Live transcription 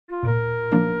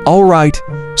Alright,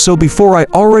 so before I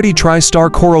already try Star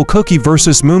Coral Cookie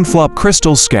versus Moonflop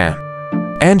Crystal Scan.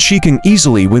 And she can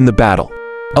easily win the battle.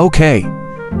 Okay.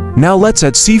 Now let's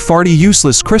add C40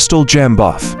 Useless Crystal Gem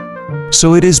buff.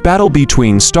 So it is battle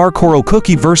between Star Coral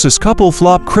Cookie versus Couple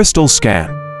Flop Crystal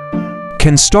Scan.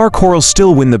 Can Star Coral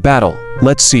still win the battle?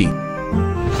 Let's see.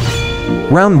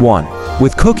 Round 1.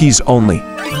 With cookies only. Is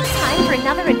it time for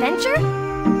another adventure?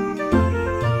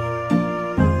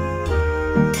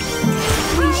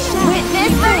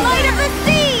 Witness the light of the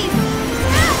seas!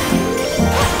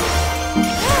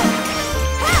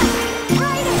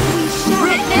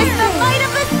 Witness the light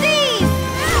of the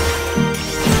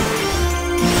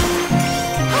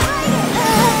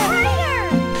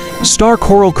seas! Star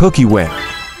Coral Cookie win.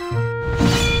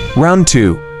 Round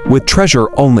 2. With treasure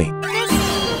only.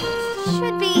 This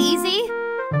should be easy.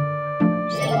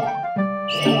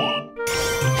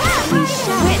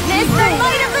 Witness the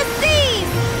light of the seas!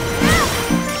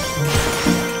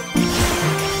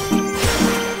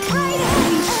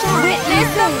 Witness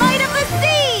the light of the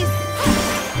seas!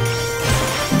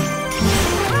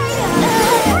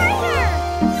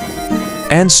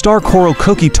 And Star Coral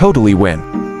Cookie totally win.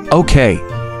 Okay,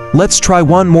 let's try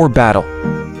one more battle.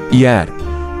 Yeah,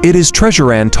 it is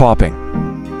treasure and topping.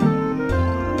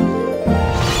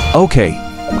 Okay,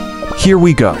 here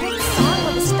we go. What song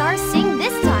will the stars sing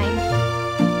this time?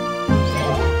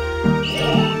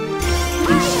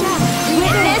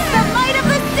 Witness the light of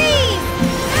the seas!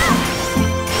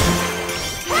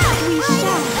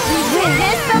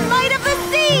 Witness the light of the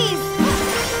seas!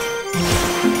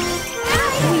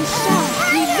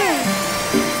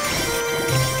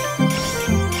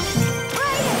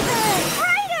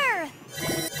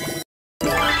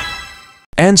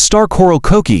 And Star Coral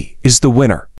Cookie is the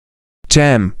winner.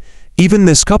 Damn, even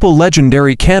this couple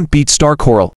legendary can't beat Star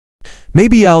Coral.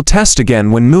 Maybe I'll test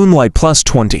again when Moonlight plus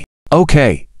 20.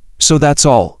 Okay, so that's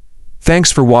all.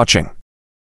 Thanks for watching.